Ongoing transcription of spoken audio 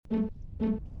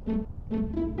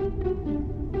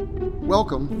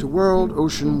Welcome to World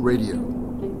Ocean Radio.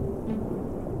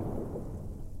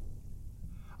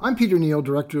 I'm Peter Neal,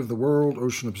 Director of the World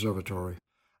Ocean Observatory.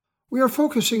 We are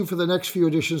focusing for the next few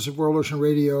editions of World Ocean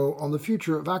Radio on the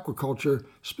future of aquaculture,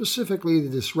 specifically the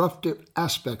disruptive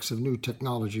aspects of new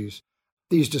technologies.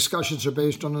 These discussions are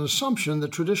based on an assumption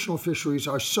that traditional fisheries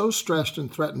are so stressed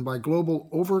and threatened by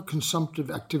global overconsumptive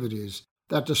activities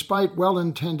that despite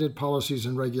well-intended policies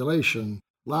and regulation,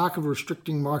 lack of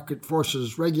restricting market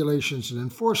forces, regulations, and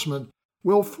enforcement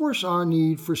will force our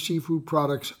need for seafood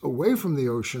products away from the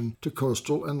ocean to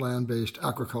coastal and land-based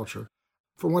aquaculture.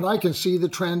 From what I can see, the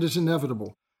trend is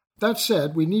inevitable. That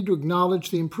said, we need to acknowledge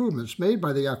the improvements made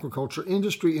by the aquaculture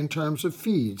industry in terms of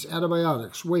feeds,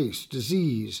 antibiotics, waste,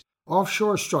 disease,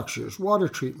 offshore structures, water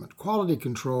treatment, quality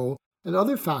control, and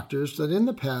other factors that in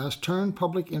the past turned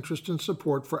public interest and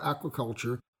support for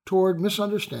aquaculture toward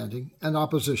misunderstanding and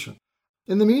opposition.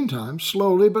 In the meantime,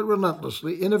 slowly but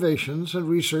relentlessly, innovations and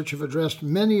research have addressed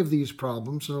many of these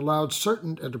problems and allowed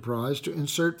certain enterprise to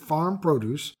insert farm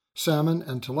produce, salmon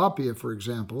and tilapia, for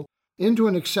example, into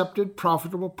an accepted,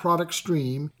 profitable product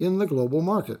stream in the global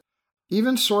market.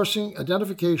 Even sourcing,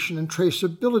 identification, and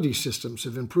traceability systems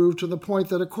have improved to the point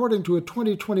that, according to a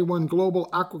 2021 Global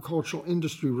Aquaculture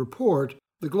Industry Report,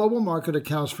 the global market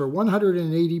accounts for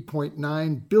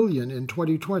 $180.9 billion in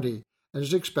 2020 and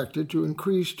is expected to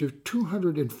increase to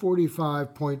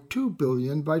 $245.2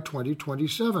 billion by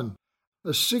 2027,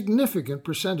 a significant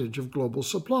percentage of global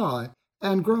supply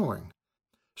and growing.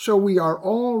 So we are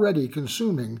already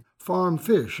consuming farm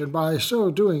fish and by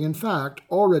so doing, in fact,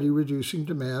 already reducing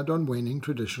demand on waning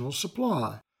traditional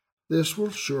supply. This will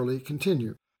surely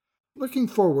continue. Looking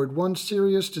forward, one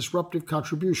serious disruptive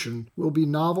contribution will be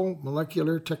novel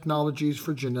molecular technologies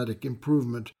for genetic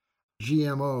improvement,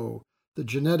 GMO, the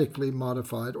genetically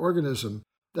modified organism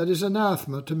that is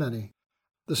anathema to many.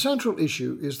 The central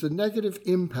issue is the negative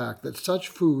impact that such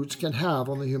foods can have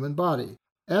on the human body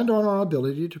and on our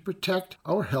ability to protect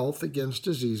our health against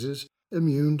diseases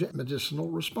immune to medicinal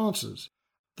responses.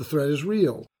 The threat is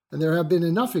real, and there have been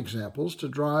enough examples to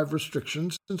drive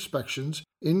restrictions, inspections,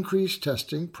 increased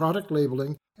testing, product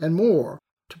labeling, and more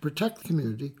to protect the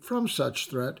community from such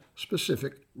threat,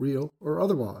 specific, real, or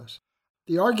otherwise.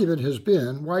 The argument has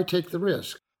been, why take the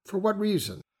risk? For what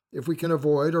reason, if we can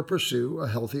avoid or pursue a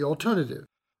healthy alternative?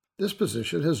 This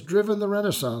position has driven the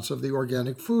renaissance of the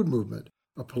organic food movement,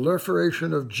 a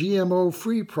proliferation of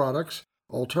GMO-free products,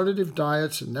 alternative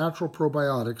diets, and natural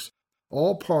probiotics,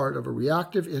 all part of a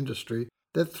reactive industry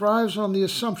that thrives on the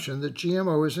assumption that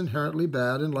GMO is inherently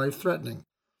bad and life-threatening.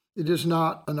 It is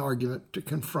not an argument to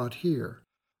confront here.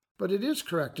 But it is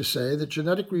correct to say that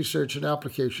genetic research and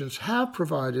applications have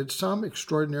provided some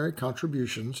extraordinary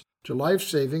contributions to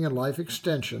life-saving and life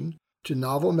extension, to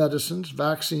novel medicines,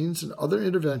 vaccines, and other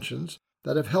interventions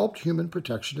that have helped human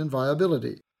protection and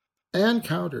viability, and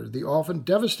countered the often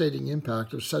devastating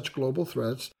impact of such global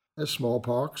threats as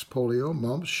smallpox, polio,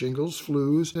 mumps, shingles,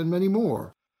 flus, and many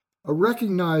more. A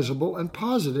recognizable and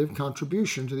positive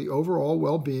contribution to the overall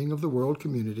well-being of the world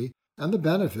community and the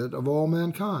benefit of all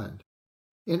mankind.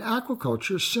 In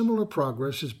aquaculture, similar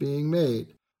progress is being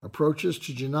made. Approaches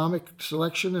to genomic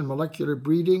selection and molecular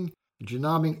breeding,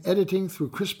 genomic editing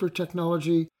through CRISPR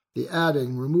technology, the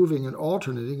adding, removing, and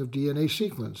alternating of DNA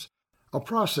sequence, a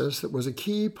process that was a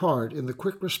key part in the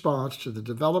quick response to the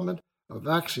development of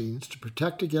vaccines to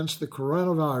protect against the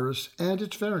coronavirus and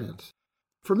its variants.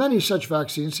 For many, such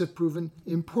vaccines have proven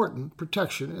important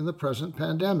protection in the present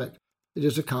pandemic. It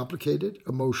is a complicated,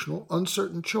 emotional,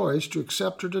 uncertain choice to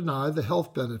accept or deny the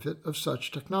health benefit of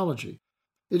such technology.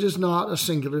 It is not a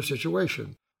singular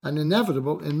situation, and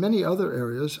inevitable in many other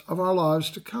areas of our lives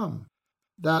to come.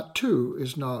 That, too,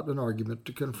 is not an argument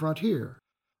to confront here.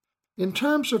 In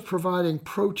terms of providing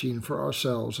protein for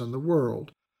ourselves and the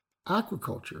world,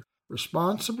 aquaculture,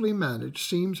 responsibly managed,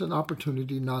 seems an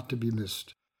opportunity not to be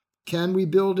missed. Can we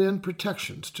build in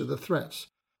protections to the threats?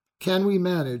 Can we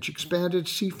manage expanded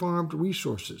sea-farmed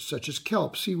resources such as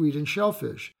kelp, seaweed, and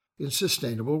shellfish in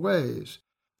sustainable ways?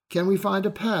 Can we find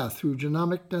a path through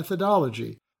genomic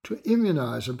methodology to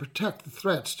immunize and protect the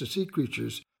threats to sea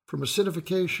creatures from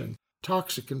acidification,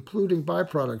 toxic and polluting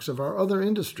byproducts of our other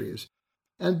industries,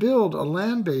 and build a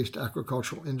land-based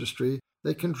aquacultural industry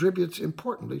that contributes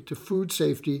importantly to food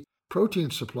safety,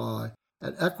 protein supply,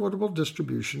 and equitable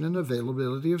distribution and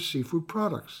availability of seafood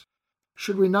products?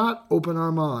 Should we not open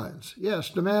our minds? Yes,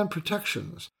 demand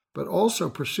protections, but also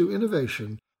pursue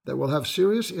innovation that will have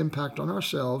serious impact on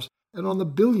ourselves and on the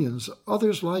billions of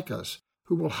others like us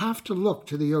who will have to look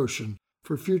to the ocean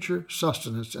for future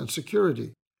sustenance and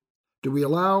security? Do we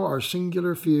allow our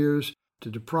singular fears to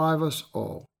deprive us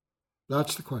all?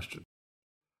 That's the question.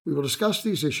 We will discuss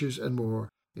these issues and more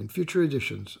in future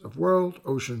editions of World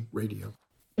Ocean Radio.